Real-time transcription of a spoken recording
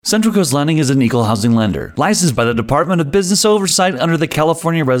Central Coast Lending is an equal housing lender, licensed by the Department of Business Oversight under the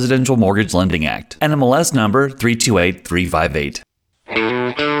California Residential Mortgage Lending Act, NMLS number 328358.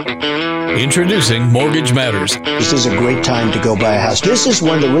 Introducing Mortgage Matters. This is a great time to go buy a house. This is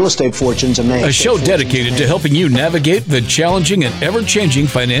when the real estate fortunes are made. A show dedicated to helping you navigate the challenging and ever-changing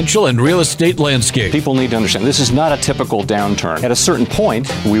financial and real estate landscape. People need to understand this is not a typical downturn. At a certain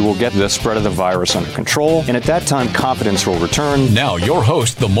point, we will get the spread of the virus under control, and at that time, confidence will return. Now, your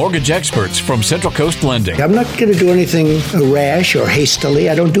host, the mortgage experts from Central Coast Lending. I'm not going to do anything rash or hastily.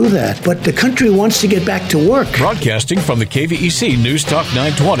 I don't do that. But the country wants to get back to work. Broadcasting from the KVEC News Talk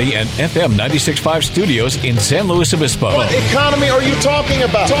 920 and FM 96.5 studios in San Luis Obispo. What economy are you talking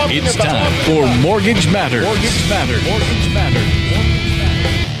about? It's time for Mortgage Matters. Mortgage Matters. Mortgage Matters.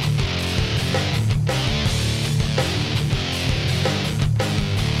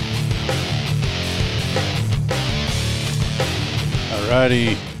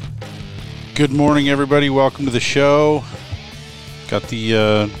 Alrighty. Good morning, everybody. Welcome to the show. Got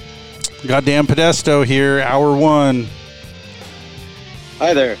the goddamn Podesto here, hour one.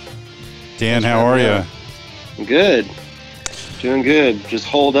 Hi there. Dan, how are you? Good. Doing good. Just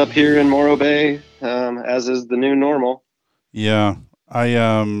holed up here in Morro Bay, as is the new normal. Yeah.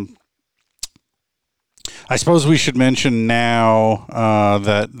 I suppose we should mention now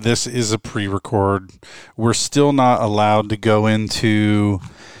that this is a pre-record. We're still not allowed to go into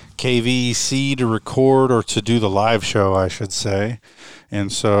KVEC to record or to do the live show, I should say.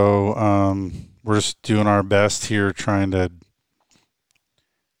 And so we're just doing our best here trying to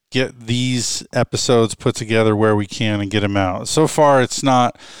get these episodes put together where we can and get them out. So far, it's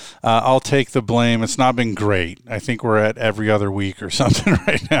not, I'll take the blame. It's not been great. I think we're at every other week or something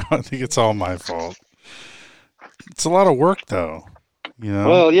right now. I think it's all my fault. It's a lot of work though, you know?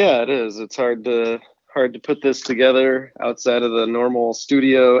 Well, yeah, it is. It's hard to put this together outside of the normal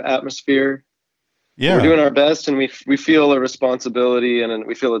studio atmosphere. Yeah. We're doing our best, and we feel a responsibility, and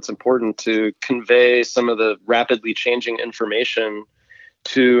we feel it's important to convey some of the rapidly changing information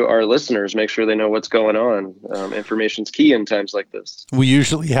to our listeners, make sure they know what's going on. Information's key in times like this. We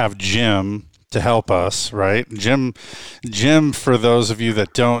usually have Jim to help us, right? Jim, for those of you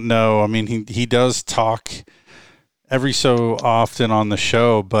that don't know, I mean, he does talk every so often on the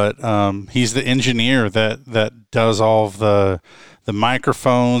show, but he's the engineer that does all of the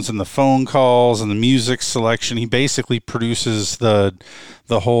microphones and the phone calls and the music selection. He basically produces the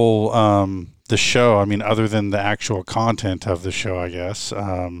whole the show. I mean, other than the actual content of the show, I guess.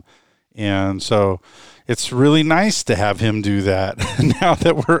 And so it's really nice to have him do that. Now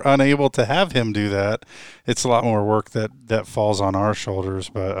that we're unable to have him do that, it's a lot more work that falls on our shoulders.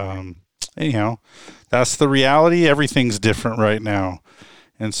 But anyhow, that's the reality. Everything's different right now.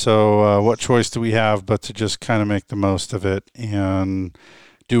 And so what choice do we have but to just kind of make the most of it and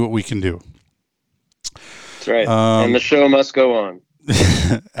do what we can do? That's right. And the show must go on.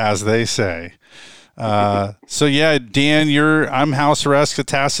 As they say. So yeah, Dan, I'm house arrest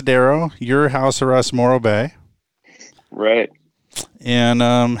Catasadero. You're house arrest Morro Bay. Right. And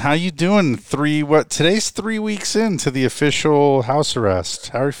how you doing? Today's 3 weeks into the official house arrest.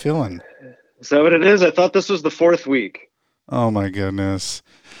 How are you feeling? Is that what it is? I thought this was the 4th week. Oh my goodness.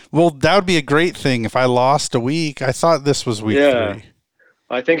 Well, that would be a great thing if I lost a week. I thought this was week 3.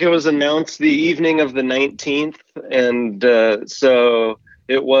 I think it was announced the evening of the 19th, and so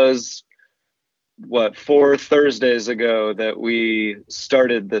it was, 4 Thursdays ago that we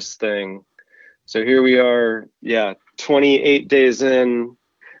started this thing. So here we are, 28 days in,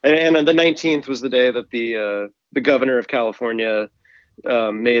 and the 19th was the day that the governor of California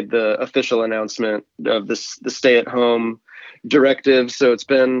made the official announcement of the stay-at-home directive. So it's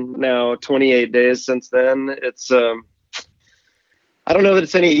been now 28 days since then. It's I don't know that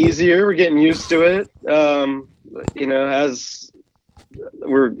it's any easier. We're getting used to it. As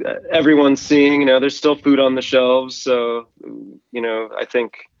everyone's seeing, there's still food on the shelves. So, I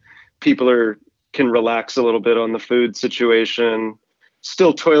think people can relax a little bit on the food situation.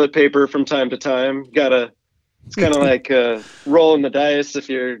 Still toilet paper from time to time. It's kind of like rolling the dice if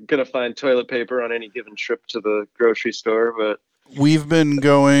you're going to find toilet paper on any given trip to the grocery store. But we've been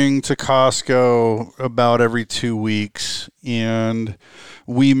going to Costco about every 2 weeks, and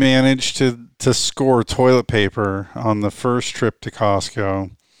we managed to score toilet paper on the first trip to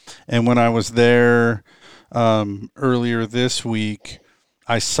Costco. And when I was there earlier this week,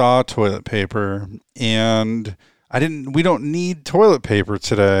 I saw toilet paper, and we don't need toilet paper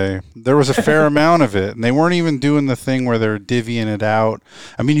today. There was a fair amount of it, and they weren't even doing the thing where they're divvying it out.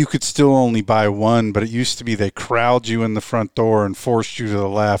 I mean, you could still only buy one, but it used to be they crowd you in the front door and forced you to the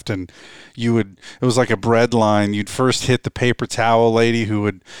left, and it was like a bread line. You'd first hit the paper towel lady who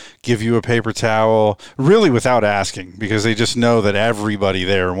would give you a paper towel, really without asking, because they just know that everybody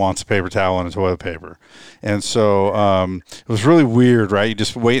there wants a paper towel and a toilet paper. And so it was really weird, right? You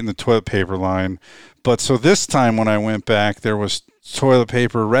just wait in the toilet paper line. But so this time when I went back, there was toilet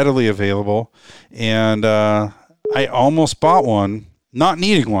paper readily available, and I almost bought one, not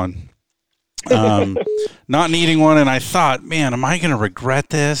needing one. And I thought, man, am I going to regret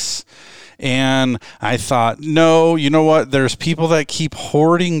this? And I thought, no, you know what? There's people that keep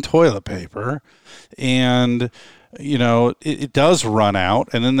hoarding toilet paper, and you know, it does run out,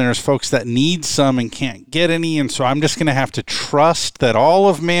 and then there's folks that need some and can't get any, and so I'm just going to have to trust that all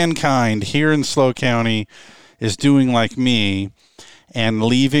of mankind here in SLO County is doing like me and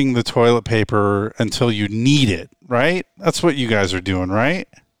leaving the toilet paper until you need it, right? That's what you guys are doing, right?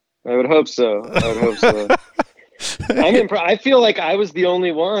 I would hope so. I feel like I was the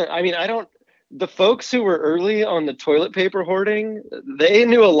only one. I mean, the folks who were early on the toilet paper hoarding, they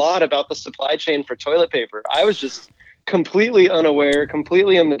knew a lot about the supply chain for toilet paper. I was just completely unaware,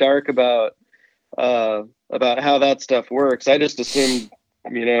 completely in the dark about how that stuff works. I just assumed,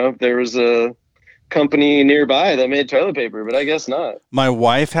 you know, there was a company nearby that made toilet paper, but I guess not. My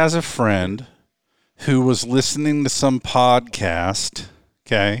wife has a friend who was listening to some podcast,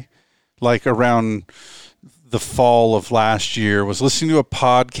 okay, like around the fall of last year, was listening to a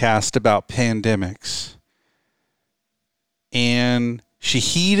podcast about pandemics, and she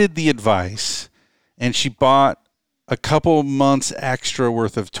heeded the advice, and she bought a couple months extra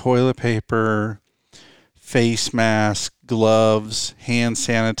worth of toilet paper, face mask, gloves, hand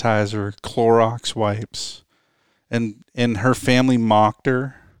sanitizer, Clorox wipes, and her family mocked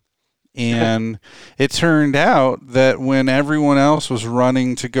her. And it turned out that when everyone else was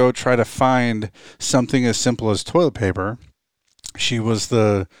running to go try to find something as simple as toilet paper, she was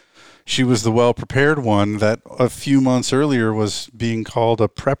the well-prepared one that a few months earlier was being called a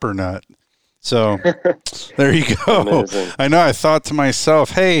prepper nut. So there you go. Amazing. I know. I thought to myself,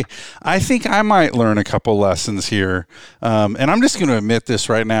 hey, I think I might learn a couple lessons here. And I'm just going to admit this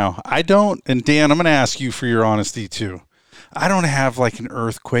right now. I don't, and Dan, I'm going to ask you for your honesty too. I don't have like an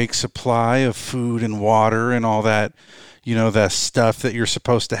earthquake supply of food and water and all that, you know, that stuff that you're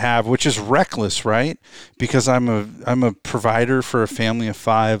supposed to have, which is reckless, right? Because I'm a provider for a family of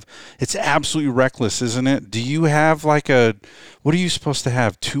 5. It's absolutely reckless, isn't it? Do you have what are you supposed to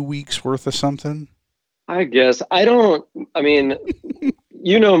have? 2 weeks worth of something? I guess. I mean,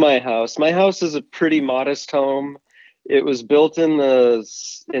 you know my house. My house is a pretty modest home. It was built in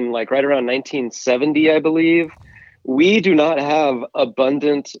right around 1970, I believe. We do not have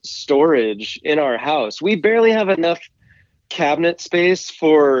abundant storage in our house. We barely have enough cabinet space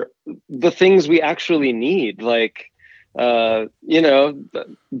for the things we actually need, like, blankets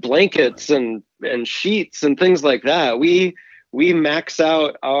and sheets and things like that. We max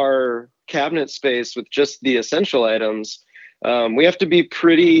out our cabinet space with just the essential items. We have to be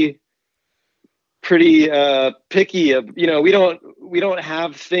pretty picky. We don't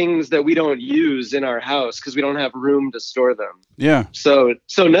have things that we don't use in our house because we don't have room to store them. Yeah. So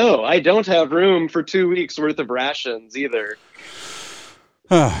no, I don't have room for 2 weeks worth of rations either.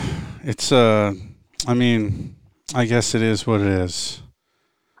 It's I mean, I guess it is what it is.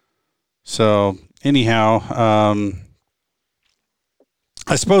 So anyhow,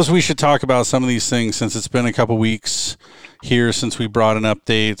 I suppose we should talk about some of these things since it's been a couple weeks here since we brought an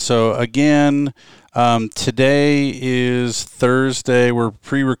update. So again, today is Thursday. We're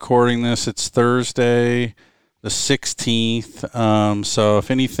pre-recording this. It's Thursday, the 16th. So if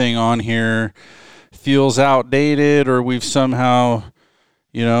anything on here feels outdated or we've somehow,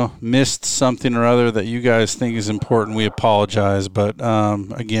 missed something or other that you guys think is important, we apologize. But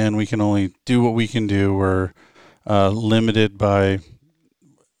again, we can only do what we can do. We're limited by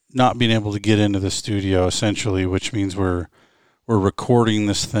not being able to get into the studio, essentially, which means we're recording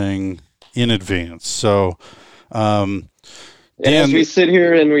this thing in advance. So, Dan, as we sit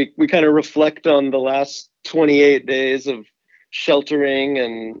here and we kind of reflect on the last 28 days of sheltering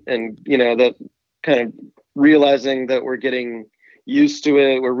and that kind of realizing that we're getting used to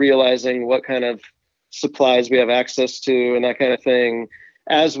it, we're realizing what kind of supplies we have access to and that kind of thing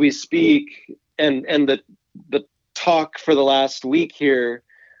as we speak, and the talk for the last week here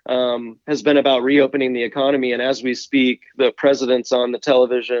has been about reopening the economy. And as we speak, the president's on the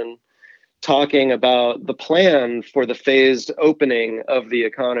television talking about the plan for the phased opening of the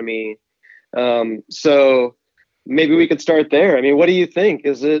economy. So maybe we could start there. I mean, what do you think?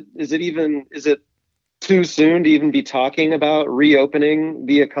 Is it too soon to even be talking about reopening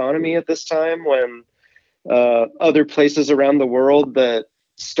the economy at this time when other places around the world that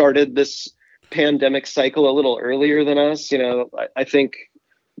started this pandemic cycle a little earlier than us? I think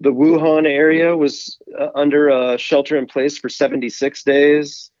the Wuhan area was under a shelter in place for 76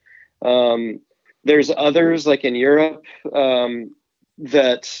 days. There's others like in Europe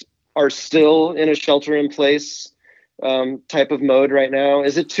that are still in a shelter in place type of mode right now.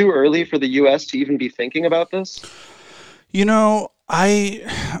 Is it too early for the U.S. to even be thinking about this?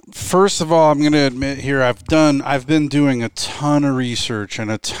 First of all, I'm going to admit here, I've been doing a ton of research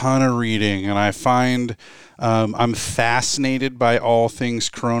and a ton of reading, and I find I'm fascinated by all things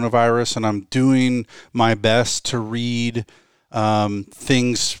coronavirus, and I'm doing my best to read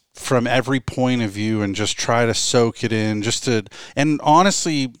things from every point of view and just try to soak it in, and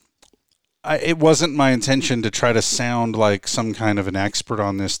honestly, it wasn't my intention to try to sound like some kind of an expert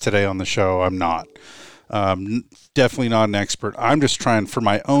on this today on the show. I'm not. Definitely not an expert. I'm just trying, for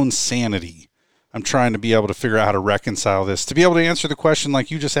my own sanity, I'm trying to be able to figure out how to reconcile this, to be able to answer the question like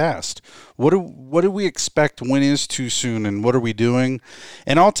you just asked. What do we expect? When is too soon, and what are we doing?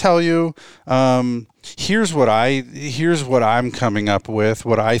 And I'll tell you, here's what I'm coming up with,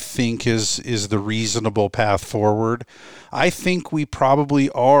 what I think is the reasonable path forward. I think we probably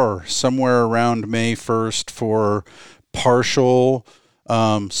are somewhere around May 1st for partial,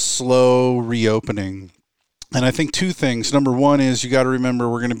 slow reopening. And I think two things. Number one is you got to remember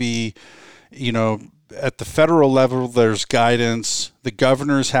we're going to be, at the federal level, there's guidance. The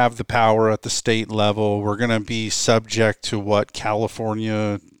governors have the power at the state level. We're going to be subject to what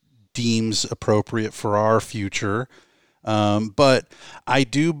California deems appropriate for our future. But I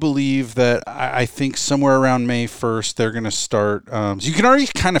do believe that I think somewhere around May 1st, they're going to start. You can already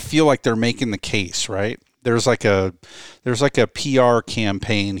kind of feel like they're making the case, right? There's like a PR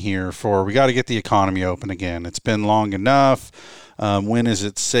campaign here for, we got to get the economy open again. It's been long enough. When is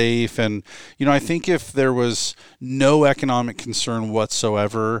it safe? And, I think if there was no economic concern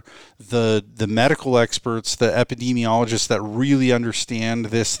whatsoever, the medical experts, the epidemiologists that really understand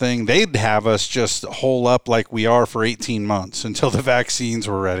this thing, they'd have us just hole up like we are for 18 months until the vaccines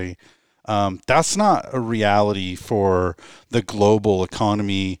were ready. That's not a reality for the global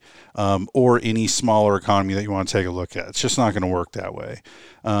economy or any smaller economy that you want to take a look at. It's just not going to work that way.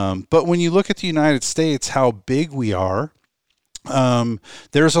 But when you look at the United States, how big we are,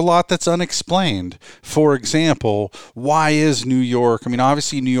 there's a lot that's unexplained. For example, why is New York? I mean,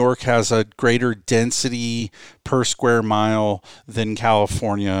 obviously New York has a greater density per square mile than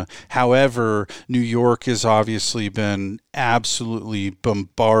California. However, New York has obviously been absolutely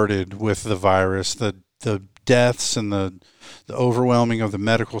bombarded with the virus, the deaths and the overwhelming of the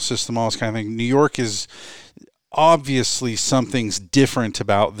medical system, all this kind of thing. New York is obviously something's different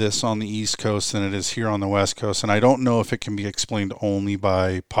about this on the East Coast than it is here on the West Coast, and I don't know if it can be explained only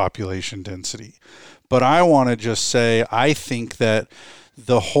by population density. But I want to just say I think that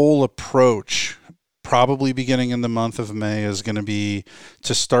the whole approach, probably beginning in the month of May, is going to be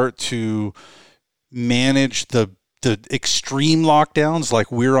to start to manage the extreme lockdowns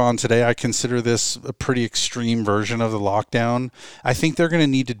like we're on today. I consider this a pretty extreme version of the lockdown. I think they're going to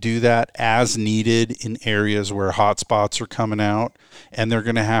need to do that as needed in areas where hotspots are coming out, and they're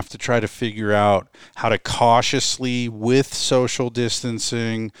going to have to try to figure out how to cautiously, with social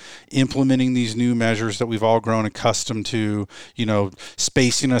distancing, implementing these new measures that we've all grown accustomed to,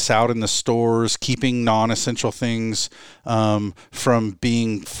 spacing us out in the stores, keeping non-essential things from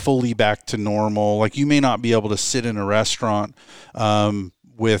being fully back to normal. Like, you may not be able to sit in a restaurant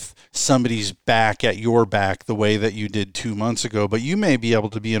with somebody's back at your back the way that you did 2 months ago, but you may be able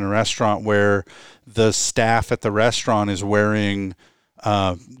to be in a restaurant where the staff at the restaurant is wearing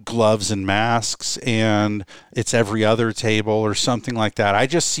gloves and masks, and it's every other table or something like that. I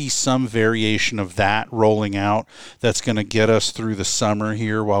just see some variation of that rolling out that's going to get us through the summer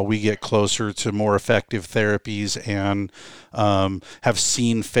here while we get closer to more effective therapies and have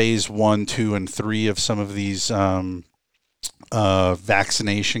seen phase 1, 2, and 3 of some of these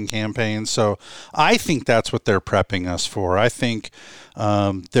vaccination campaigns. So I think that's what they're prepping us for. I think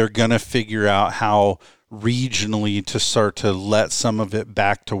they're going to figure out how regionally to start to let some of it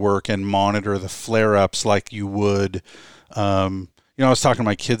back to work and monitor the flare-ups like you would. I was talking to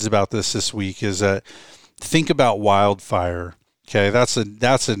my kids about this week, is that think about wildfire. Okay, that's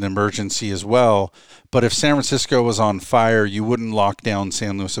an emergency as well. But if San Francisco was on fire, you wouldn't lock down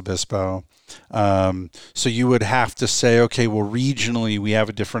San Luis Obispo. So you would have to say, okay, well, regionally we have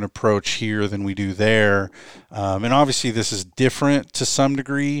a different approach here than we do there. And obviously this is different to some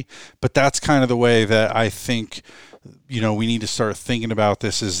degree, but that's kind of the way that I think, we need to start thinking about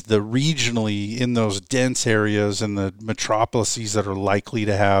this, is the regionally in those dense areas and the metropolises that are likely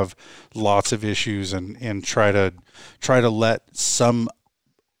to have lots of issues, and try to let some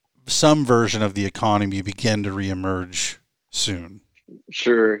version of the economy begin to reemerge soon.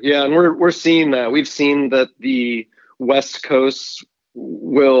 Sure. Yeah. And we're seeing that. We've seen that the West Coast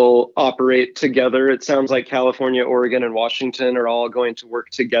will operate together. It sounds like California, Oregon, and Washington are all going to work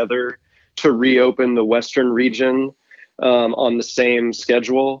together to reopen the Western region on the same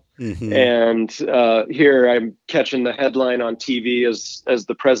schedule. Mm-hmm. And here I'm catching the headline on TV as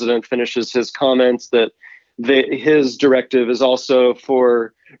the president finishes his comments that his directive is also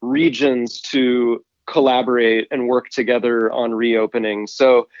for regions to collaborate and work together on reopening.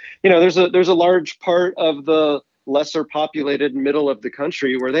 So, there's a large part of the lesser populated middle of the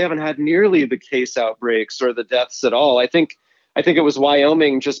country where they haven't had nearly the case outbreaks or the deaths at all. I think it was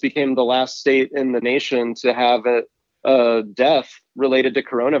Wyoming just became the last state in the nation to have a death related to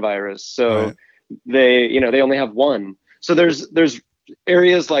coronavirus. So right. They only have one. So there's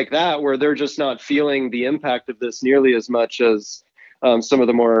areas like that where they're just not feeling the impact of this nearly as much as some of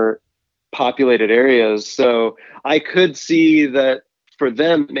the more populated areas. So I could see that for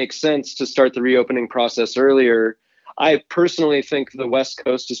them, it makes sense to start the reopening process earlier. I personally think the West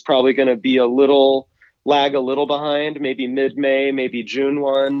Coast is probably going to be lag a little behind, maybe mid-May, maybe June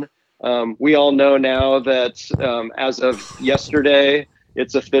 1. We all know now that as of yesterday,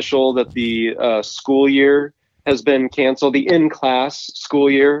 it's official that the school year has been canceled. The in-class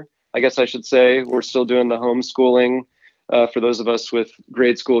school year, I guess I should say. We're still doing the homeschooling for those of us with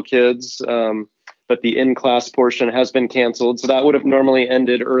grade school kids. But the in-class portion has been canceled. So that would have normally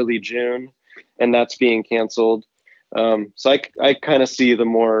ended early June, and that's being canceled. So I kind of see the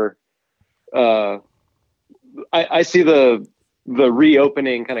more, I see the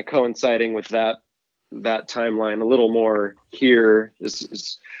reopening kind of coinciding with that timeline a little more here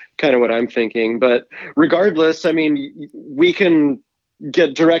is kind of what I'm thinking. But regardless, I mean, we can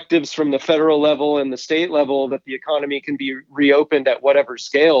get directives from the federal level and the state level that the economy can be reopened at whatever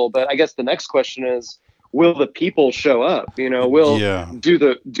scale. But I guess the next question is, will the people show up? Do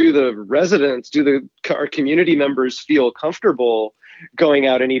the residents, our community members feel comfortable going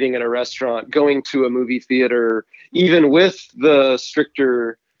out and eating at a restaurant, going to a movie theater, even with the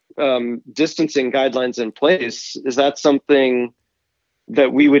stricter distancing guidelines in place? Is that something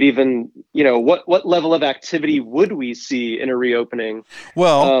that we would even, what level of activity would we see in a reopening?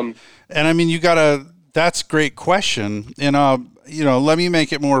 Well, and I mean, that's a great question. And, let me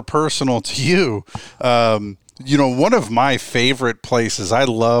make it more personal to you. One of my favorite places, I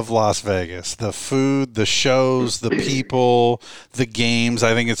love Las Vegas, the food, the shows, the people, the games.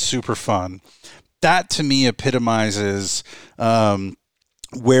 I think it's super fun. That to me epitomizes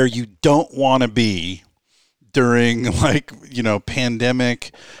where you don't want to be during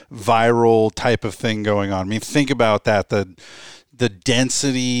pandemic viral type of thing going on. I mean, think about that. The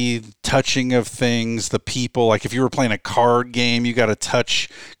density, touching of things, the people, like if you were playing a card game, you got to touch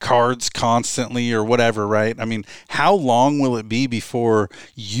cards constantly or whatever, right? I mean, how long will it be before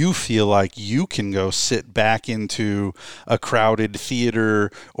you feel like you can go sit back into a crowded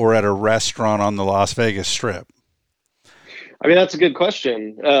theater or at a restaurant on the Las Vegas Strip? I mean, that's a good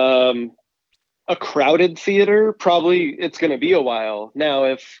question. A crowded theater, probably it's going to be a while. Now,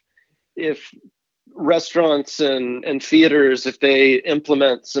 if restaurants and theaters, if they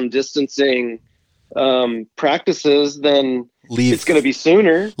implement some distancing practices, then it's going to be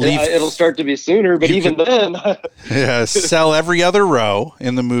sooner. It'll start to be sooner, but even then... sell every other row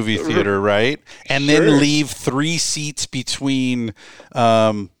in the movie theater, right? And then leave 3 seats between,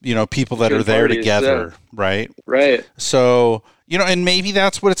 people that are there together, right? Right. So, and maybe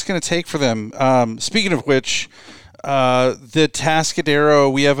that's what it's going to take for them. Speaking of which... the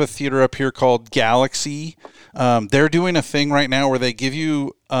Tascadero, we have a theater up here called Galaxy. They're doing a thing right now where they give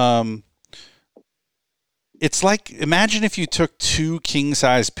you, it's like, imagine if you took 2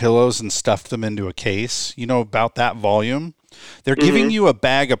 king-size pillows and stuffed them into a case, about that volume. They're giving you a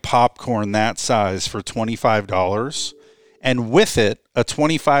bag of popcorn that size for $25, and with it, a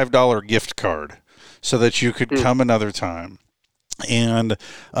 $25 gift card so that you could come another time. And,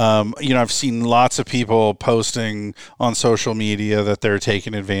 I've seen lots of people posting on social media that they're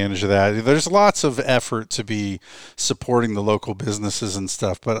taking advantage of that. There's lots of effort to be supporting the local businesses and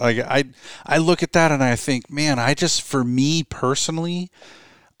stuff. But I look at that and I think, man, for me personally,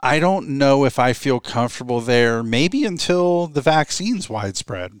 I don't know if I feel comfortable there, maybe until the vaccine's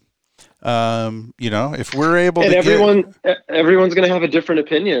widespread. If we're able to everyone's going to have a different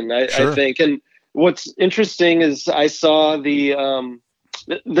opinion, I think. And what's interesting is I saw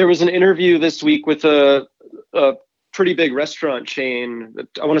there was an interview this week with a pretty big restaurant chain.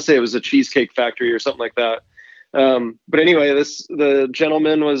 I want to say it was a Cheesecake Factory or something like that. But anyway, the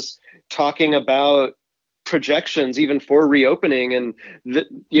gentleman was talking about projections even for reopening, and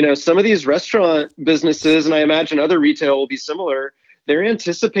some of these restaurant businesses, and I imagine other retail will be similar, they're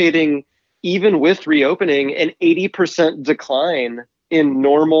anticipating, even with reopening, an 80% decline in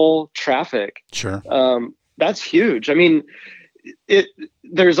normal traffic. Sure. That's huge. I mean,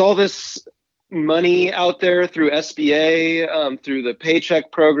 there's all this money out there through SBA, through the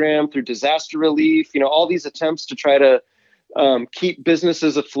paycheck program, through disaster relief, all these attempts to try to keep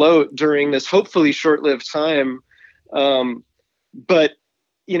businesses afloat during this hopefully short-lived time. But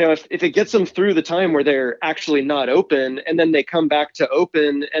if it gets them through the time where they're actually not open, and then they come back to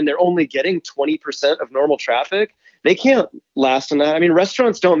open and they're only getting 20% of normal traffic, they can't last in that. I mean,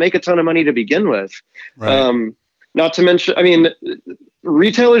 restaurants don't make a ton of money to begin with. Right. Not to mention, I mean,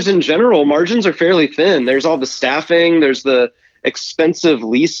 retailers in general, margins are fairly thin. There's all the staffing, there's the expensive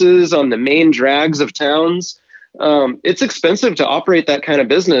leases on the main drags of towns. It's expensive to operate that kind of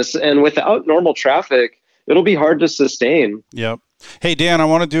business, and without normal traffic, it'll be hard to sustain. Yep. Hey, Dan, I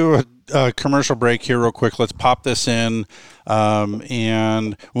want to do a commercial break here real quick. Let's pop this in.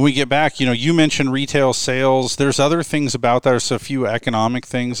 And when we get back, you mentioned retail sales. There's other things about that. There's a few economic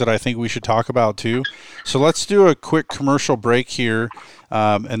things that I think we should talk about too. So let's do a quick commercial break here,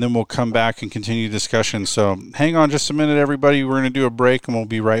 and then we'll come back and continue discussion. So hang on just a minute, everybody. We're going to do a break, and we'll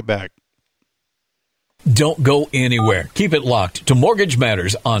be right back. Don't go anywhere. Keep it locked to Mortgage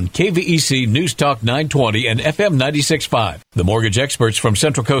Matters on KVEC News Talk 920 and FM 96.5. The mortgage experts from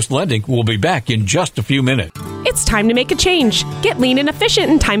Central Coast Lending will be back in just a few minutes. It's time to make a change. Get lean and efficient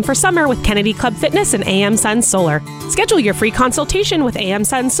in time for summer with Kennedy Club Fitness and AM Sun Solar. Schedule your free consultation with AM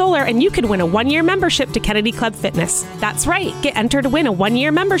Sun Solar and you could win a 1-year membership to Kennedy Club Fitness. That's right. Get entered to win a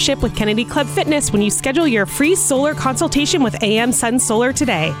 1-year membership with Kennedy Club Fitness when you schedule your free solar consultation with AM Sun Solar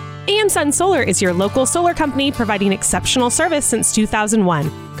today. AM Sun Solar is your local solar company providing exceptional service since 2001.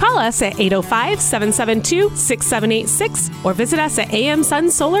 Call us at 805-772-6786 or visit us at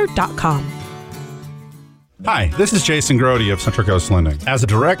amsunsolar.com. Hi, this is Jason Grody of Central Coast Lending. As a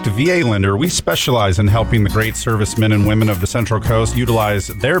direct VA lender, we specialize in helping the great servicemen and women of the Central Coast utilize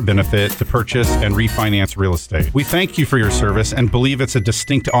their benefit to purchase and refinance real estate. We thank you for your service and believe it's a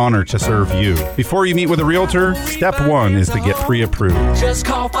distinct honor to serve you. Before you meet with a realtor, step 1 is to get pre-approved. Just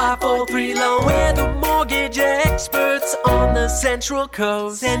call 543-LOAN. We're the mortgage experts on the Central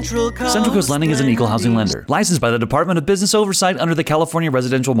Coast. Central Coast Lending is an equal housing lender, licensed by the Department of Business Oversight under the California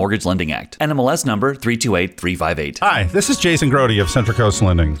Residential Mortgage Lending Act. NMLS number 328-358. Hi, this is Jason Grody of Central Coast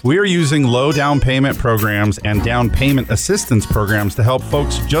Lending. We are using low down payment programs and down payment assistance programs to help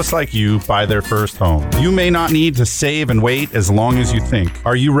folks just like you buy their first home. You may not need to save and wait as long as you think.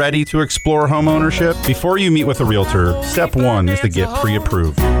 Are you ready to explore home ownership? Before you meet with a realtor, step 1 is to get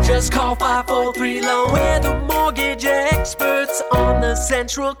pre-approved. Just call 543-LOAN. We're the mortgage experts on the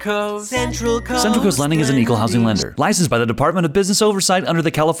Central Coast. Central Coast Lending is an equal housing lender, licensed by the Department of Business Oversight under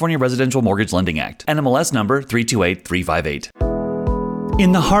the California Residential Mortgage Lending Act. NMLS number 328-358.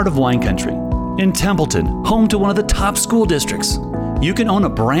 In the heart of wine country, in Templeton, home to one of the top school districts, you can own a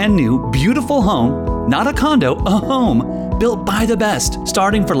brand new, beautiful home, not a condo, a home, built by the best,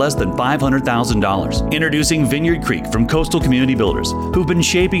 starting for less than $500,000. Introducing Vineyard Creek from Coastal Community Builders, who've been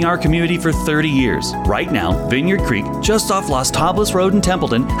shaping our community for 30 years. Right now, Vineyard Creek, just off Los Tablas Road in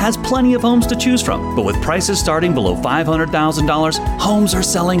Templeton, has plenty of homes to choose from. But with prices starting below $500,000, homes are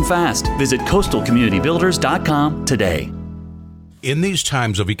selling fast. Visit coastalcommunitybuilders.com today. In these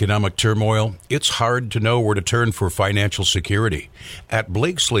times of economic turmoil, it's hard to know where to turn for financial security. At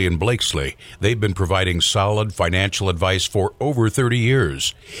Blakesley & Blakesley, they've been providing solid financial advice for over 30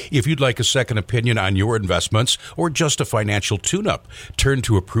 years. If you'd like a second opinion on your investments or just a financial tune-up, turn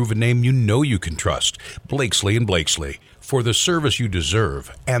to a proven name you know you can trust, Blakesley & Blakesley. For the service you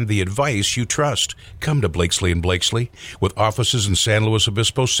deserve and the advice you trust, come to Blakesley & Blakesley with offices in San Luis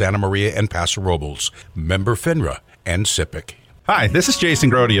Obispo, Santa Maria, and Paso Robles. Member FINRA and SIPC. Hi, this is Jason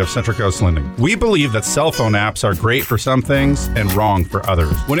Grody of Central Coast Lending. We believe that cell phone apps are great for some things and wrong for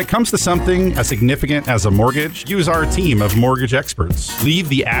others. When it comes to something as significant as a mortgage, use our team of mortgage experts. Leave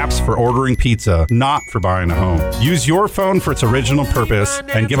the apps for ordering pizza, not for buying a home. Use your phone for its original purpose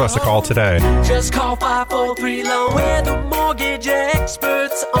and give us a call today. Just call 543-LOAN. We're the mortgage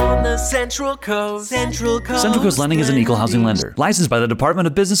experts on the Central Coast. Central Coast Lending is an equal housing lender, licensed by the Department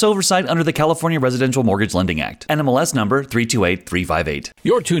of Business Oversight under the California Residential Mortgage Lending Act. NMLS number 328358.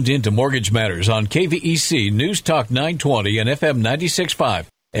 You're tuned in to Mortgage Matters on KVEC News Talk 920 and FM 96.5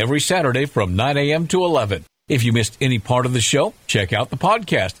 every Saturday from 9 a.m. to 11. If you missed any part of the show, check out the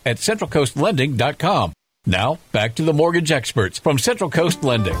podcast at centralcoastlending.com. Now, back to the mortgage experts from Central Coast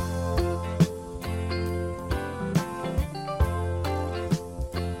Lending.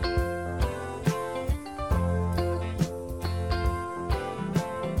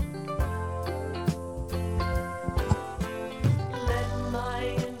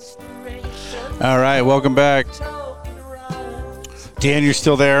 All right, welcome back. Dan, you're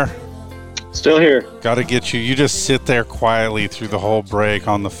still there? Still here. Got to get you. You just sit there quietly through the whole break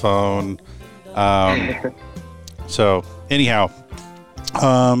on the phone. So anyhow,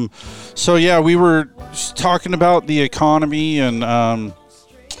 so yeah, we were talking about the economy and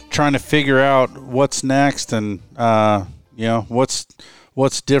trying to figure out what's next and what's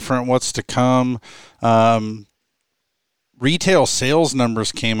different, what's to come. Retail sales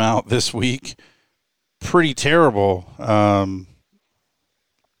numbers came out this week. Pretty terrible.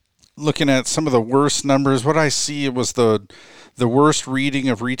 Looking at some of the worst numbers, what I see, it was the worst reading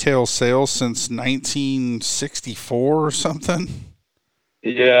of retail sales since 1964 or something.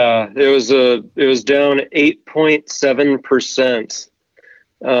 Yeah, it was down 8.7%.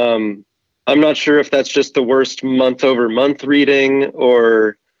 I'm not sure if that's just the worst month-over-month reading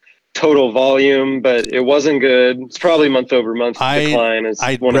or total volume, but it wasn't good. It's probably month-over-month decline. It's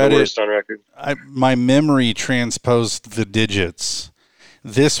one of the worst on record. My memory transposed the digits.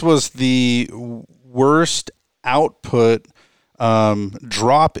 This was the worst output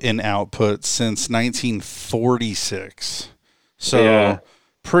drop in output since 1946. So yeah.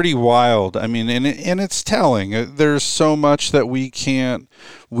 Pretty wild. I mean, and it's telling. There's so much that we can't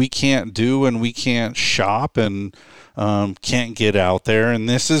do, and we can't shop, and can't get out there. And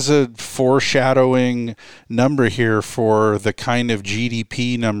this is a foreshadowing number here for the kind of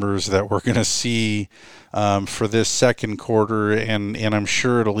GDP numbers that we're going to see for this second quarter, and I'm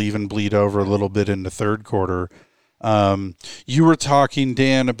sure it'll even bleed over a little bit into third quarter. You were talking,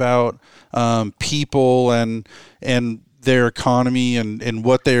 Dan, about people and their economy and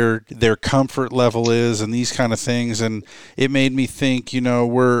what their comfort level is and these kind of things. And it made me think,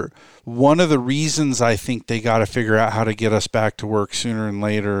 one of the reasons I think they got to figure out how to get us back to work sooner and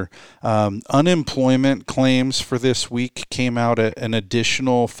later. Unemployment claims for this week came out at an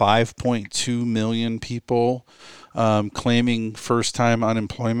additional 5.2 million people claiming first-time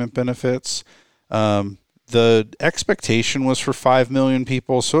unemployment benefits. The expectation was for 5 million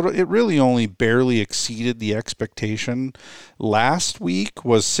people, so it really only barely exceeded the expectation. Last week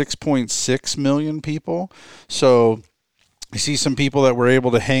was 6.6 million people. So I see some people that were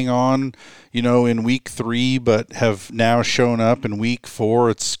able to hang on, in week 3, but have now shown up in week 4.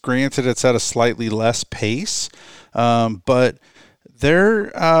 It's granted it's at a slightly less pace, but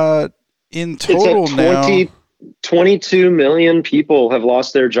they're in total now. 22 million people have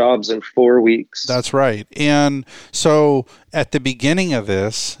lost their jobs in 4 weeks. That's right. And so at the beginning of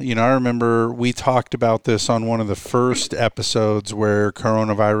this, I remember we talked about this on one of the first episodes where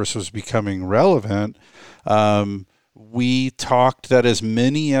coronavirus was becoming relevant. We talked that as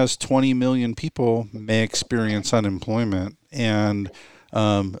many as 20 million people may experience unemployment. And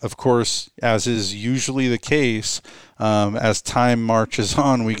of course, as is usually the case, as time marches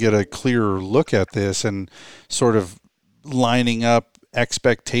on, we get a clearer look at this and sort of lining up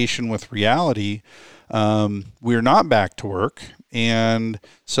expectation with reality. We're not back to work. And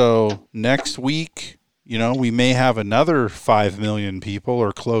so next week, we may have another 5 million people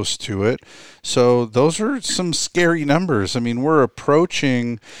or close to it. So those are some scary numbers. I mean, we're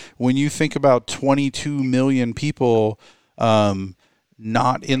approaching, when you think about 22 million people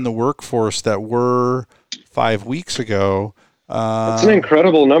not in the workforce that were 5 weeks ago. That's an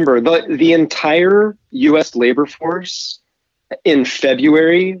incredible number. The entire U.S. labor force in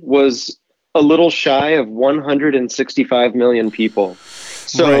February was a little shy of 165 million people.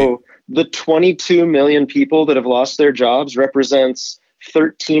 So right. The 22 million people that have lost their jobs represents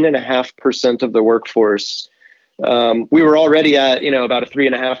 13.5% of the workforce. We were already at, about a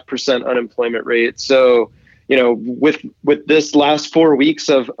 3.5% unemployment rate. So, with this last 4 weeks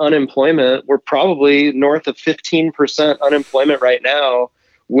of unemployment, we're probably north of 15% unemployment right now,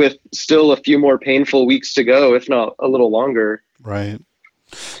 with still a few more painful weeks to go, if not a little longer. Right.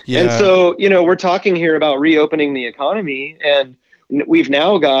 Yeah. And so, we're talking here about reopening the economy, and we're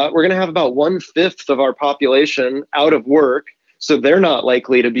going to have about 1/5 of our population out of work. So they're not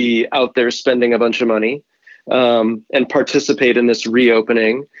likely to be out there spending a bunch of money and participate in this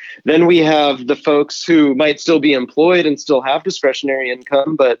reopening. Then we have the folks who might still be employed and still have discretionary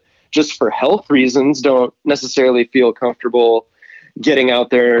income, but just for health reasons don't necessarily feel comfortable getting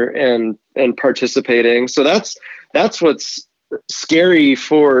out there and participating. So that's what's scary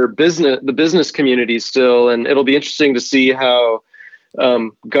for the business community still. And it'll be interesting to see how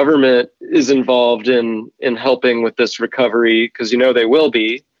government is involved in helping with this recovery, because they will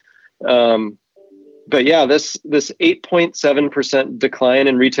be. But yeah, this 8.7% decline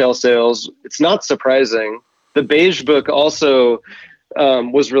in retail sales, it's not surprising. The Beige Book also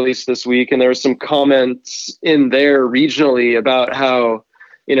was released this week, and there were some comments in there regionally about how,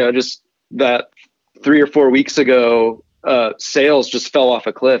 just that 3 or 4 weeks ago, sales just fell off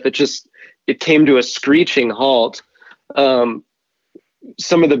a cliff. It came to a screeching halt.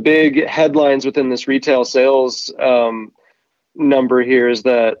 Some of the big headlines within this retail sales number here is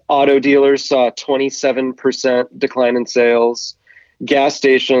that auto dealers saw a 27% decline in sales. Gas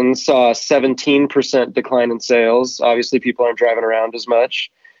stations saw a 17% decline in sales. Obviously, people aren't driving around as much.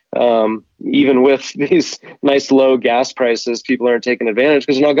 Even with these nice low gas prices, people aren't taking advantage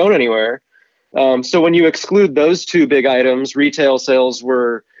because they're not going anywhere. So when you exclude those two big items, retail sales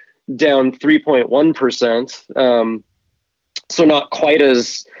were down 3.1%. So not quite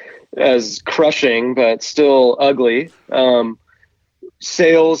as crushing, but still ugly.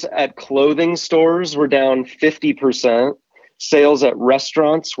 Sales at clothing stores were down 50%. Sales at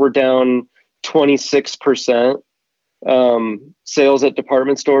restaurants were down 26%. Sales at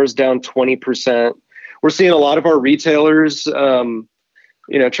department stores down 20%. We're seeing a lot of our retailers, try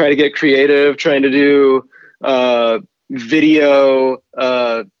to get creative, trying to do video,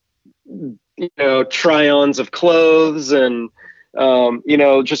 try-ons of clothes, and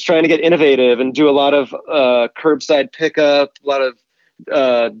just trying to get innovative and do a lot of curbside pickup, a lot of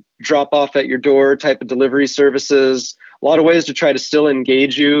drop off at your door type of delivery services, a lot of ways to try to still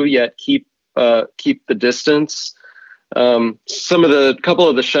engage you yet keep the distance. Couple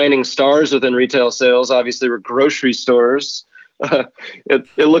of the shining stars within retail sales obviously were grocery stores. It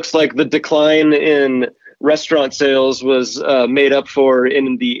looks like the decline in restaurant sales was made up for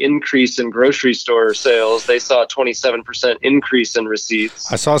in the increase in grocery store sales. They saw a 27% increase in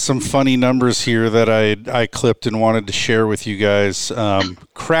receipts. I saw some funny numbers here that I clipped and wanted to share with you guys.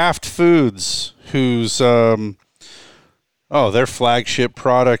 Kraft Foods, whose their flagship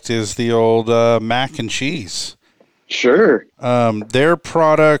product is the old mac and cheese. Sure. Their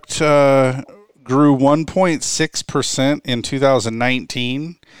product grew 1.6% in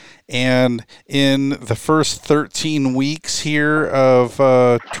 2019. And in the first 13 weeks here of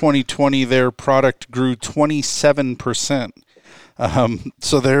 2020, their product grew 27%.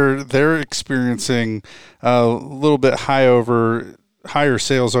 So they're experiencing a little bit higher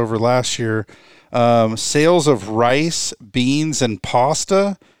sales over last year. Sales of rice, beans, and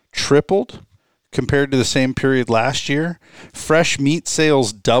pasta tripled compared to the same period last year. Fresh meat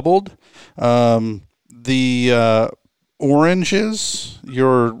sales doubled. The oranges,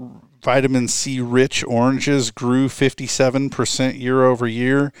 your vitamin C rich oranges, grew 57% year over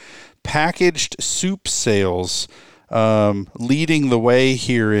year. Packaged soup sales leading the way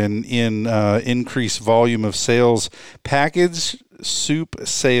here in increased volume of sales. Packaged soup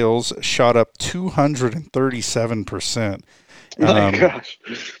sales shot up 237%. My gosh.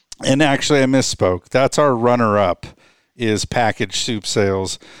 And actually, I misspoke. That's our runner-up, is packaged soup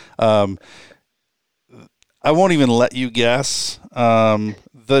sales. I won't even let you guess.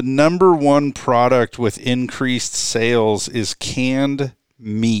 The number one product with increased sales is canned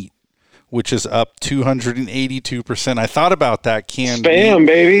meat, which is up 282%. I thought about that canned spam, meat.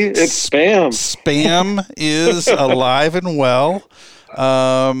 Baby. It's spam. Spam is alive and well.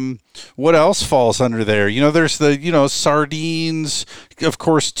 What else falls under there? There's the, sardines, of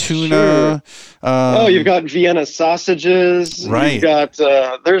course, tuna. Sure. You've got Vienna sausages. Right. You've got,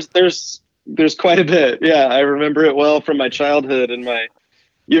 there's quite a bit. Yeah. I remember it well from my childhood and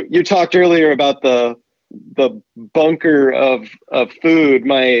you talked earlier about the bunker of food.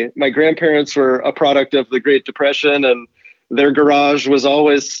 My grandparents were a product of the Great Depression, and their garage was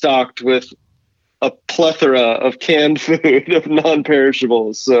always stocked with a plethora of canned food, of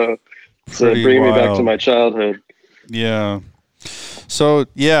non-perishables. So bringing me back to my childhood. Yeah. So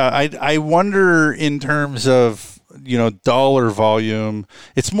yeah, I wonder in terms of, you know, dollar volume,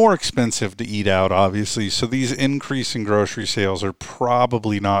 it's more expensive to eat out, obviously. So these increase in grocery sales are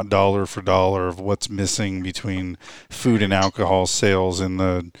probably not dollar for dollar of what's missing between food and alcohol sales in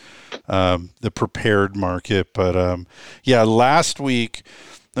the prepared market. But yeah, last week,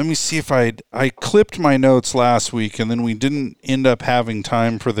 let me see if I clipped my notes last week, and then we didn't end up having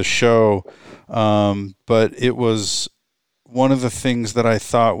time for the show. But it was one of the things that I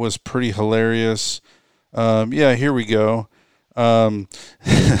thought was pretty hilarious. Yeah, here we go.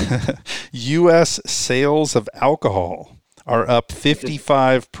 U.S. sales of alcohol are up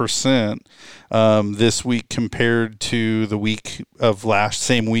 55% this week compared to the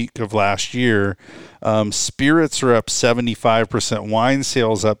same week of last year. Spirits are up 75%, wine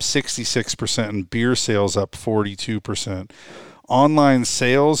sales up 66%, and beer sales up 42%. Online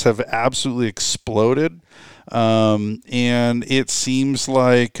sales have absolutely exploded. And it seems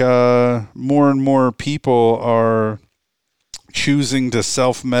like more and more people are choosing to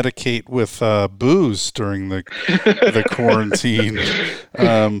self-medicate with booze during the quarantine,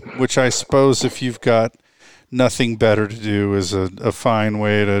 which I suppose if you've got nothing better to do is a fine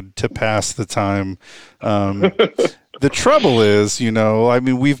way to pass the time. The trouble is, you know, I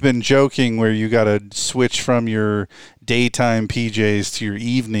mean, we've been joking where you got to switch from your daytime PJs to your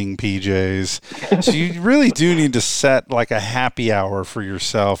evening PJs. So you really do need to set like a happy hour for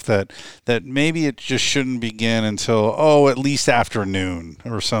yourself that maybe it just shouldn't begin until, at least afternoon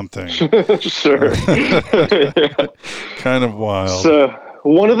or something. Sure. Kind of wild. So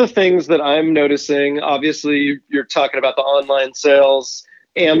one of the things that I'm noticing, obviously you're talking about the online sales.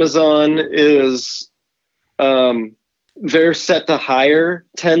 Amazon is, they're set to hire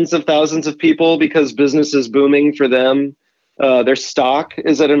tens of thousands of people because business is booming for them. Their stock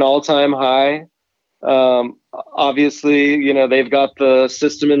is at an all-time high. Obviously, you know, they've got the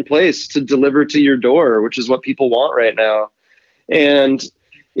system in place to deliver to your door, which is what people want right now. And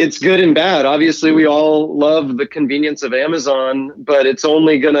it's good and bad. Obviously, we all love the convenience of Amazon, but it's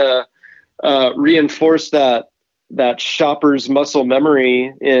only going to reinforce that shopper's muscle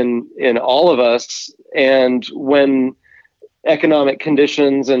memory in all of us. And when economic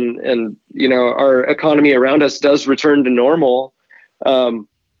conditions and you know, our economy around us does return to normal,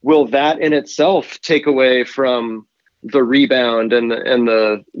 will that in itself take away from the rebound and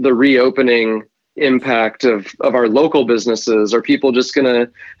the reopening impact of our local businesses? Are people just going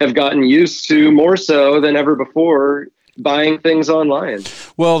to have gotten used to, more so than ever before, buying things online?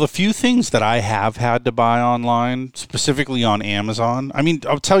 Well, the few things that I have had to buy online, specifically on Amazon, I mean,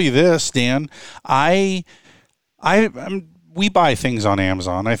 I'll tell you this, Dan, we buy things on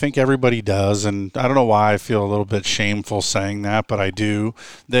Amazon. I think everybody does, and I don't know why I feel a little bit shameful saying that, but I do.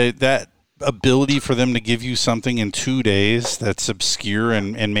 That ability for them to give you something in 2 days that's obscure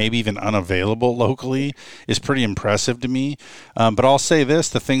and maybe even unavailable locally is pretty impressive to me. But I'll say this,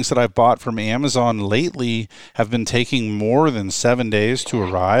 the things that I've bought from Amazon lately have been taking more than 7 days to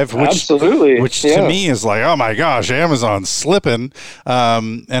arrive, which to me is like, oh my gosh, Amazon's slipping.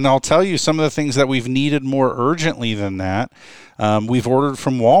 And I'll tell you some of the things that we've needed more urgently than that. We've ordered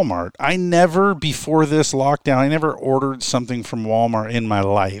from Walmart. Before this lockdown, I never ordered something from Walmart in my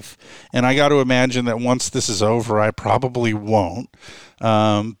life. And I got to imagine that once this is over, I probably won't.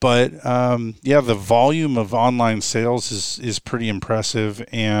 But the volume of online sales is pretty impressive.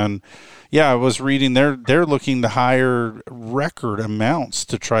 And yeah, I was reading they're looking to hire record amounts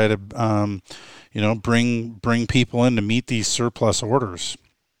to try to, bring people in to meet these surplus orders.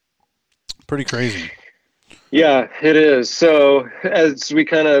 Pretty crazy. Yeah, it is. So as we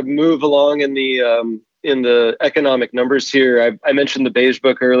kind of move along in the economic numbers here, I mentioned the Beige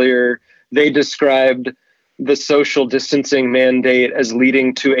Book earlier. They described the social distancing mandate as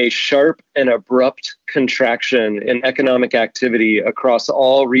leading to a sharp and abrupt contraction in economic activity across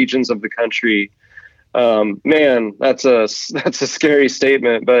all regions of the country. Man, that's a scary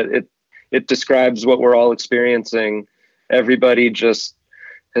statement, but it describes what we're all experiencing. Everybody just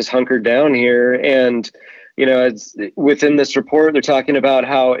has hunkered down here. And you know, it's within this report, they're talking about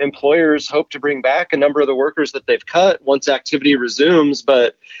how employers hope to bring back a number of the workers that they've cut once activity resumes.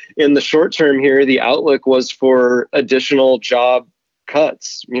 But in the short term here, the outlook was for additional job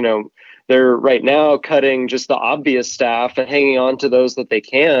cuts. You know, they're right now cutting just the obvious staff and hanging on to those that they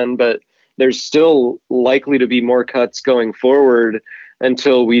can. But there's still likely to be more cuts going forward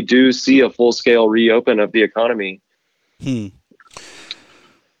until we do see a full scale reopen of the economy.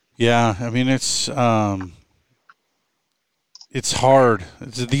 Yeah, I mean, it's hard.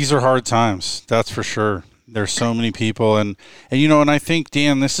 These are hard times. That's for sure. There's so many people. And I think,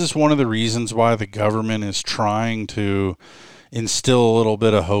 Dan, this is one of the reasons why the government is trying to instill a little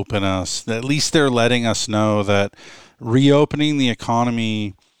bit of hope in us. At least they're letting us know that reopening the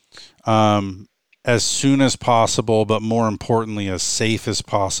economy as soon as possible, but more importantly, as safe as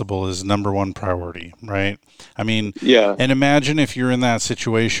possible is number one priority, right? I mean, yeah. And imagine if you're in that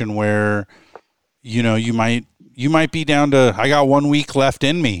situation where, you know, you might be down to, I got 1 week left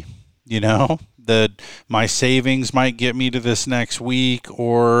in me, you know, that my savings might get me to this next week,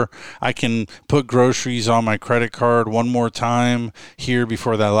 or I can put groceries on my credit card one more time here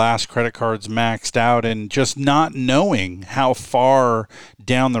before that last credit card's maxed out, and just not knowing how far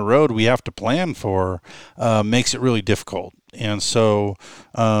down the road we have to plan for makes it really difficult. And so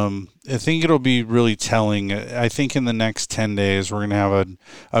I think it'll be really telling. I think in the next 10 days, we're going to have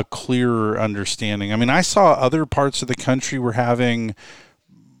a clearer understanding. I mean, I saw other parts of the country were having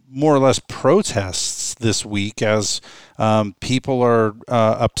more or less protests this week as people are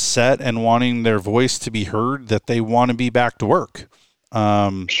upset and wanting their voice to be heard, that they want to be back to work.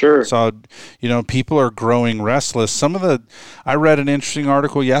 Sure. So, you know, people are growing restless. I read an interesting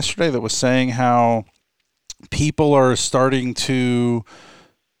article yesterday that was saying how people are starting to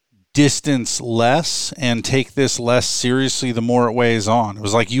distance less and take this less seriously the more it weighs on. It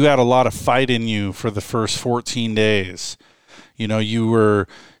was like you had a lot of fight in you for the first 14 days. You know, you were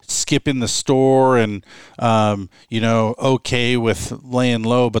skipping the store and, you know, okay with laying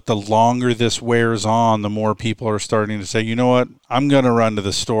low. But the longer this wears on, the more people are starting to say, you know what, I'm going to run to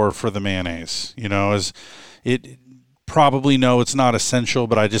the store for the mayonnaise. You know, as it probably know it's not essential,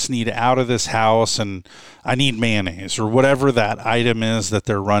 but I just need out of this house and I need mayonnaise or whatever that item is that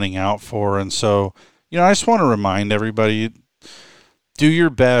they're running out for. And so, you know, I just want to remind everybody, do your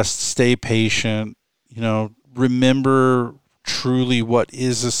best, stay patient, you know, remember truly what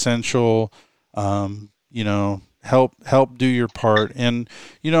is essential, you know, help do your part. And,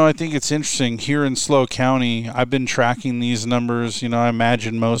 you know, I think it's interesting here in SLO County, I've been tracking these numbers, you know, I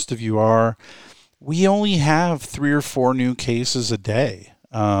imagine most of you are. We only have 3 or 4 new cases a day.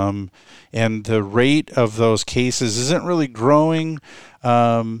 And the rate of those cases isn't really growing.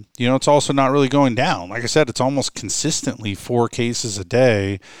 You know, it's also not really going down. Like I said, it's almost consistently 4 cases a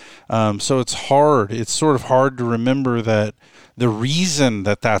day. So it's hard. It's sort of hard to remember that the reason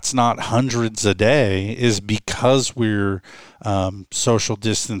that that's not hundreds a day is because we're social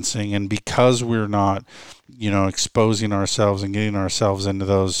distancing and because we're not, you know, exposing ourselves and getting ourselves into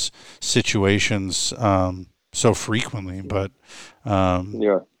those situations so frequently. But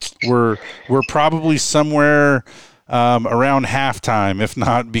yeah, we're probably somewhere around halftime, if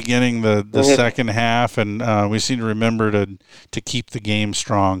not beginning the second half, and we seem to remember to keep the game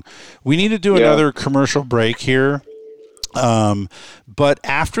strong. We need to do another commercial break here. But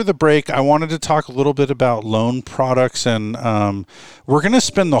after the break, I wanted to talk a little bit about loan products, and we're going to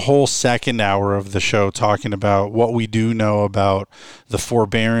spend the whole second hour of the show talking about what we do know about the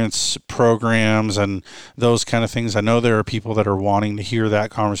forbearance programs and those kind of things. I know there are people that are wanting to hear that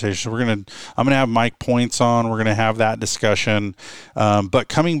conversation. I'm going to have Mike Points on. We're going to have that discussion. But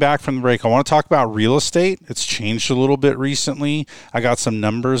coming back from the break, I want to talk about real estate. It's changed a little bit recently. I got some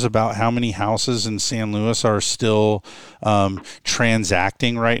numbers about how many houses in San Luis are still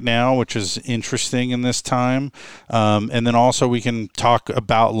transacting right now, which is interesting in this time. And then also we can talk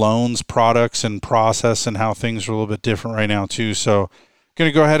about loans, products, and process and how things are a little bit different right now too. So going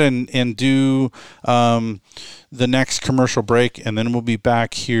to go ahead and do the next commercial break, and then we'll be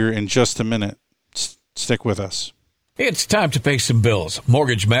back here in just a minute. Stick with us. It's time to pay some bills.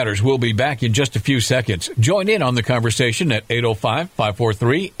 Mortgage Matters will be back in just a few seconds. Join in on the conversation at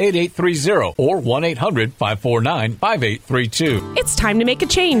 805-543-8830 or 1-800-549-5832. It's time to make a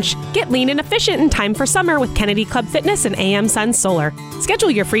change. Get lean and efficient in time for summer with Kennedy Club Fitness and AM Sun Solar.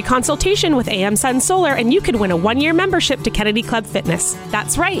 Schedule your free consultation with AM Sun Solar and you could win a 1-year membership to Kennedy Club Fitness.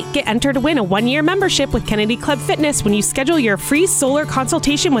 That's right. Get entered to win a 1-year membership with Kennedy Club Fitness when you schedule your free solar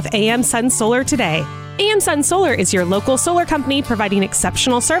consultation with AM Sun Solar today. AM Sun Solar is your local solar company providing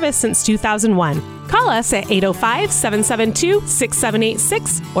exceptional service since 2001. Call us at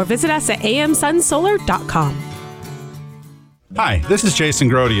 805-772-6786 or visit us at amsunsolar.com. Hi, this is Jason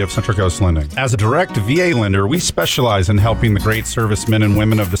Grody of Central Coast Lending. As a direct VA lender, we specialize in helping the great servicemen and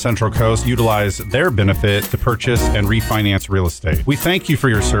women of the Central Coast utilize their benefit to purchase and refinance real estate. We thank you for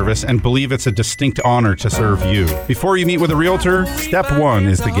your service and believe it's a distinct honor to serve you. Before you meet with a realtor, step 1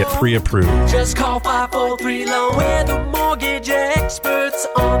 is to get pre-approved. Just call 543-LOAN where the mortgage experts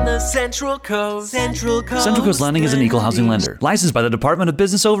on the Central Coast. Central Coast Lending is an equal housing lender, licensed by the Department of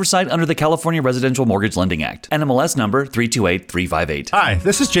Business Oversight under the California Residential Mortgage Lending Act. NMLS number 328358. Hi,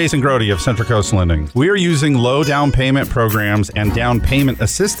 this is Jason Grody of Central Coast Lending. We are using low down payment programs and down payment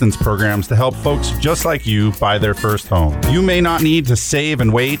assistance programs to help folks just like you buy their first home. You may not need to save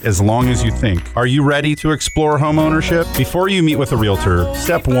and wait as long as you think. Are you ready to explore home ownership? Before you meet with a realtor,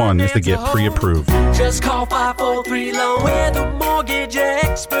 step one is to get pre-approved. Just call 543-LOAN. We're the mortgage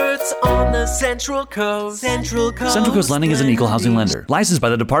experts on the Central Coast. Central Coast Lending is an equal housing lender, licensed by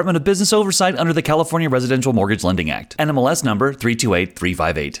the Department of Business Oversight under the California Residential Mortgage Lending Act. NMLS number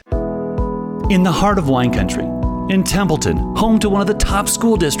 328358. In the heart of wine country, in Templeton, home to one of the top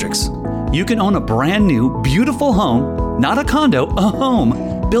school districts, you can own a brand new, beautiful home, not a condo, a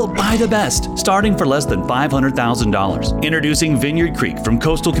home, built by the best, starting for less than $500,000. Introducing Vineyard Creek from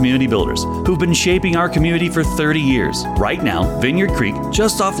Coastal Community Builders, who've been shaping our community for 30 years. Right now, Vineyard Creek,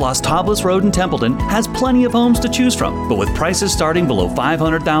 just off Los Tablas Road in Templeton, has plenty of homes to choose from. But with prices starting below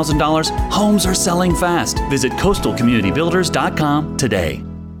 $500,000, homes are selling fast. Visit coastalcommunitybuilders.com today.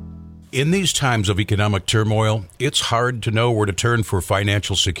 In these times of economic turmoil, it's hard to know where to turn for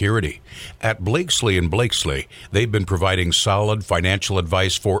financial security. At Blakesley & Blakesley, they've been providing solid financial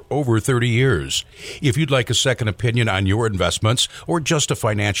advice for over 30 years. If you'd like a second opinion on your investments or just a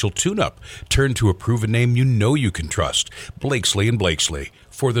financial tune-up, turn to a proven name you know you can trust, Blakesley & Blakesley.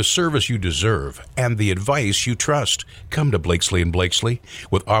 For the service you deserve and the advice you trust, come to Blakesley & Blakesley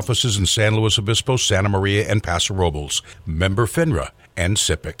with offices in San Luis Obispo, Santa Maria, and Paso Robles. Member FINRA and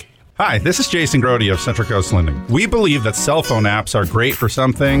SIPC. Hi, this is Jason Grody of Central Coast Lending. We believe that cell phone apps are great for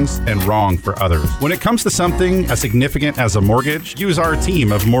some things and wrong for others. When it comes to something as significant as a mortgage, use our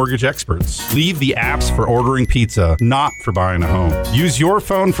team of mortgage experts. Leave the apps for ordering pizza, not for buying a home. Use your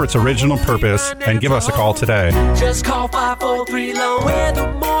phone for its original purpose and give us a call today. Just call 543-LOAN. We're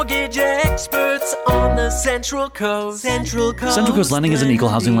the mortgage experts on the Central Coast. Central Coast Lending is an equal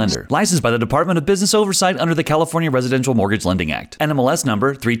housing lender, licensed by the Department of Business Oversight under the California Residential Mortgage Lending Act. NMLS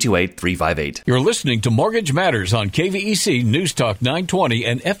number 328358. You're listening to Mortgage Matters on KVEC News Talk 920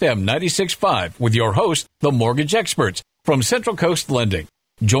 and FM 96.5 with your host, the mortgage experts from Central Coast Lending.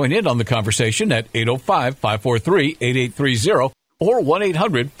 Join in on the conversation at 805-543-8830 or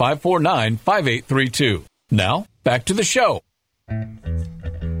 1-800-549-5832. Now, back to the show.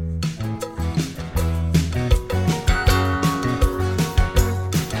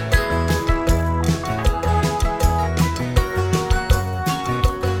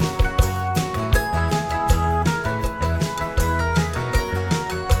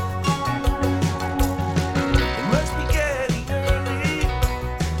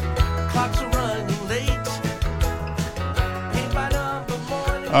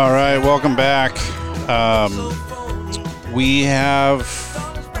 All right, welcome back. We have,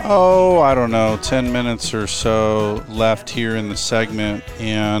 10 minutes or so left here in the segment.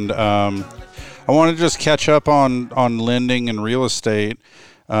 And I want to just catch up on lending and real estate.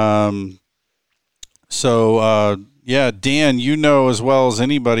 Dan, you know as well as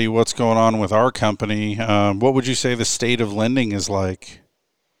anybody what's going on with our company. What would you say the state of lending is like?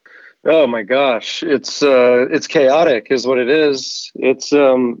 Oh my gosh, it's chaotic is what it is. It's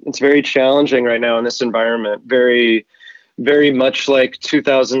very challenging right now in this environment. Very, very much like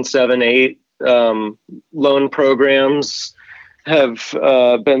 2007-08, loan programs have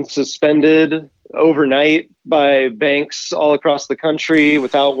been suspended overnight by banks all across the country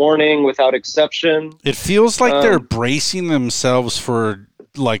without warning, without exception. It feels like they're bracing themselves for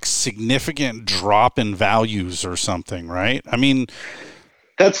like significant drop in values or something, right?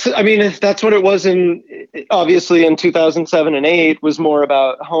 That's what it was obviously in 2007 and 8 was more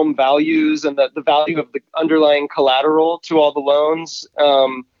about home values and the value of the underlying collateral to all the loans.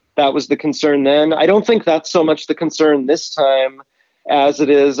 That was the concern then. I don't think that's so much the concern this time as it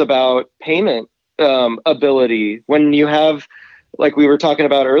is about payment ability. When you have, like we were talking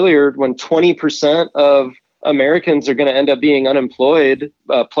about earlier, when 20% of Americans are going to end up being unemployed,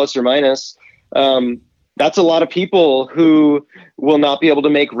 plus or minus, that's a lot of people who will not be able to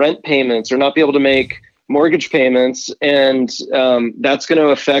make rent payments or not be able to make mortgage payments. And that's going to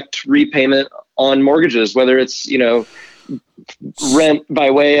affect repayment on mortgages, whether it's, rent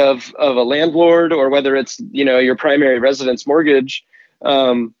by way of a landlord or whether it's, your primary residence mortgage.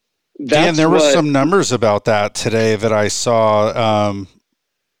 Dan, there were some numbers about that today that I saw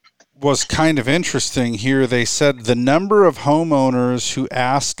was kind of interesting here. They said the number of homeowners who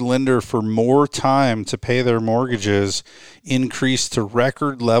asked lender for more time to pay their mortgages increased to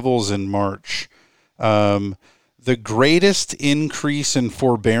record levels in March. The greatest increase in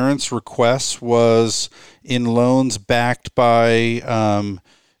forbearance requests was in loans backed by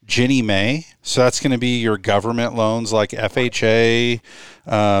Ginnie Mae. So that's going to be your government loans like FHA,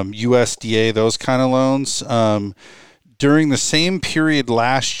 USDA, those kind of loans. During the same period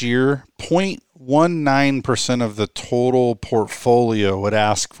last year, 0.19% of the total portfolio would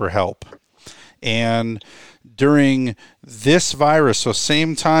ask for help. And during this virus, so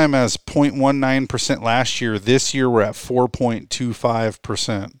same time as 0.19% last year, this year we're at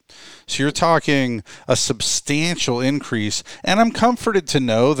 4.25%. So you're talking a substantial increase, and I'm comforted to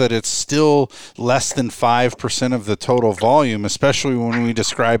know that it's still less than 5% of the total volume, especially when we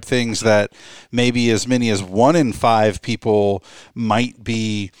describe things that maybe as many as 1 in 5 people might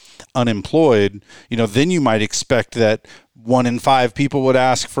be unemployed. Then you might expect that 1 in 5 people would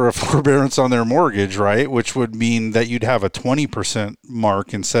ask for a forbearance on their mortgage, right? Which would mean that you'd have a 20%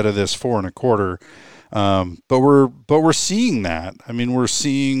 mark instead of this 4.25%. But we're seeing that. I mean, we're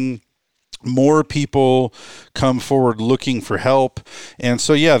seeing more people come forward looking for help, and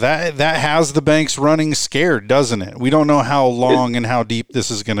so that has the banks running scared, doesn't it? We don't know how long and how deep this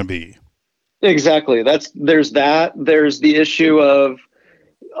is going to be. Exactly. There's the issue of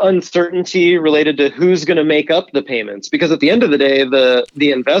uncertainty related to who's going to make up the payments, because at the end of the day,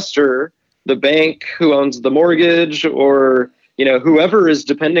 the investor, the bank who owns the mortgage, or whoever is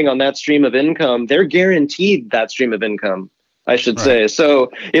depending on that stream of income, they're guaranteed that stream of income, I should say.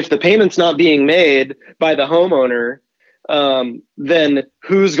 So if the payment's not being made by the homeowner, then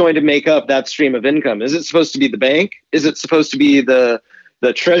who's going to make up that stream of income? Is it supposed to be the bank? Is it supposed to be the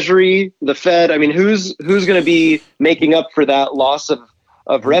Treasury, the Fed? I mean, who's going to be making up for that loss of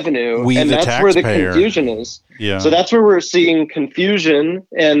revenue? And that's where the confusion is. Yeah. So that's where we're seeing confusion,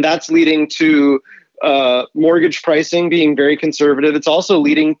 and that's leading to mortgage pricing being very conservative. It's also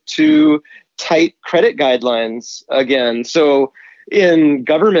leading to tight credit guidelines again. So in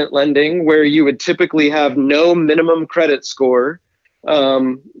government lending, where you would typically have no minimum credit score,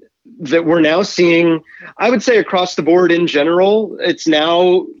 that we're now seeing, I would say across the board in general, it's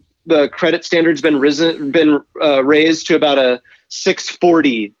now the credit standard's been raised to about a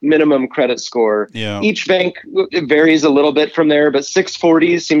 640 minimum credit score. Yeah. Each bank, it varies a little bit from there, but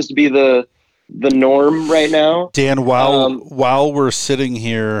 640 seems to be the norm right now. Dan, while we're sitting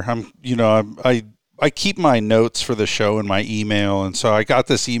here, I keep my notes for the show in my email, and so I got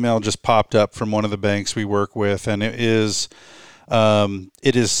this email just popped up from one of the banks we work with, and it is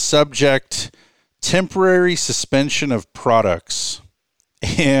subject temporary suspension of products.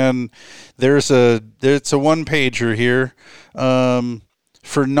 And it's a one-pager here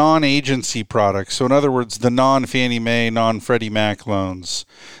for non-agency products. So in other words, the non-Fannie Mae, non-Freddie Mac loans.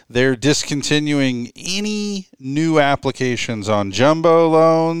 They're discontinuing any new applications on jumbo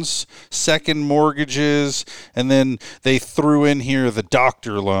loans, second mortgages, and then they threw in here the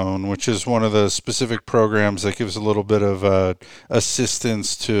doctor loan, which is one of the specific programs that gives a little bit of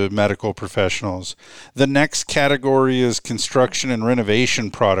assistance to medical professionals. The next category is construction and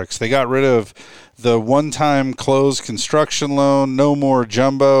renovation products. They got rid of the one-time close construction loan, no more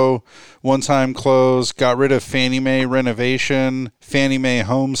jumbo, one-time close, got rid of Fannie Mae renovation, Fannie Mae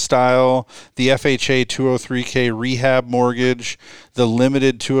home style, the FHA 203K rehab mortgage, the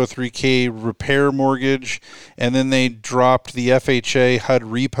limited 203K repair mortgage, and then they dropped the FHA HUD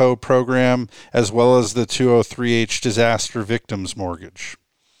repo program as well as the 203H disaster victims mortgage.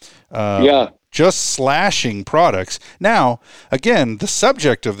 Just slashing products. Now, again, the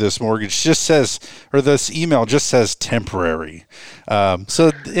subject of this mortgage just says, or this email just says temporary.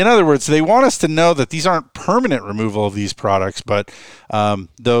 So in other words, they want us to know that these aren't permanent removal of these products, but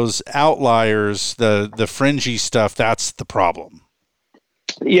those outliers, the fringy stuff, that's the problem.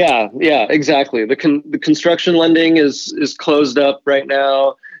 Yeah, exactly. The construction lending is closed up right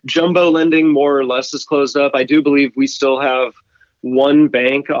now. Jumbo lending more or less is closed up. I do believe we still have one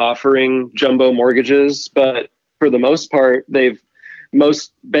bank offering jumbo mortgages, but for the most part,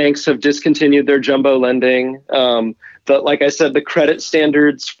 most banks have discontinued their jumbo lending. But like I said, the credit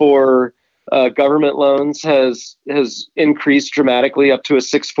standards for government loans has increased dramatically up to a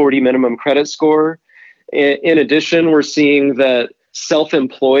 640 minimum credit score. In addition, we're seeing that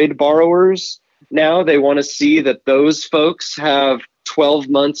self-employed borrowers now, they want to see that those folks have 12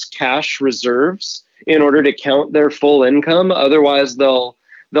 months cash reserves in order to count their full income. Otherwise, they'll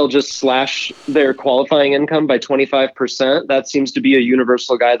just slash their qualifying income by 25%. That seems to be a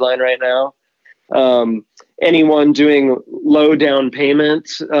universal guideline right now. Anyone doing low down payment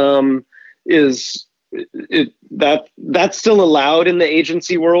that's still allowed in the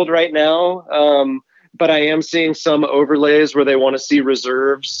agency world right now. But I am seeing some overlays where they want to see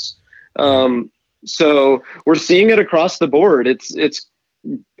reserves. So we're seeing it across the board. It's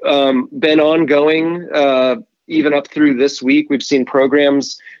been ongoing even up through this week. We've seen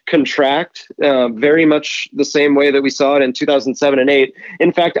programs contract very much the same way that we saw it in 2007 and 8.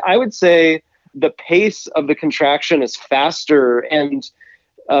 In fact, I would say the pace of the contraction is faster. And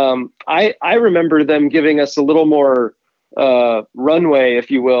I remember them giving us a little more runway, if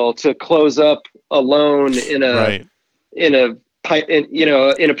you will, to close up a loan in a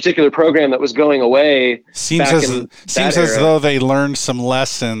particular program that was going away. Seems as though they learned some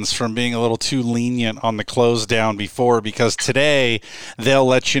lessons from being a little too lenient on the close down before, because today they'll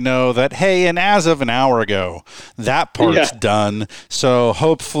let you know that, hey, and as of an hour ago, that part's done. So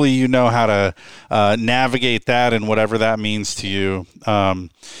hopefully you know how to navigate that and whatever that means to you.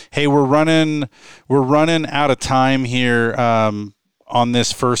 Hey, we're running out of time here. On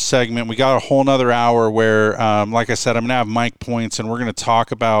this first segment, we got a whole nother hour where, like I said, I'm going to have Mike Points, and we're going to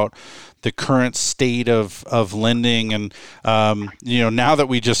talk about the current state of lending. And, now that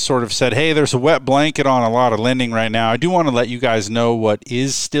we just sort of said, hey, there's a wet blanket on a lot of lending right now, I do want to let you guys know what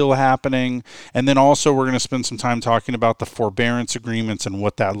is still happening. And then also we're going to spend some time talking about the forbearance agreements and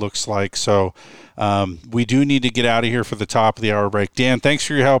what that looks like. So we do need to get out of here for the top of the hour break. Dan, thanks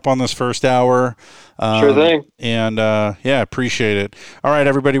for your help on this first hour. Sure thing. And appreciate it. All right,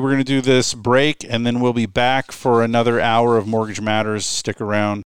 everybody, we're going to do this break, and then we'll be back for another hour of Mortgage Matters. Stick around.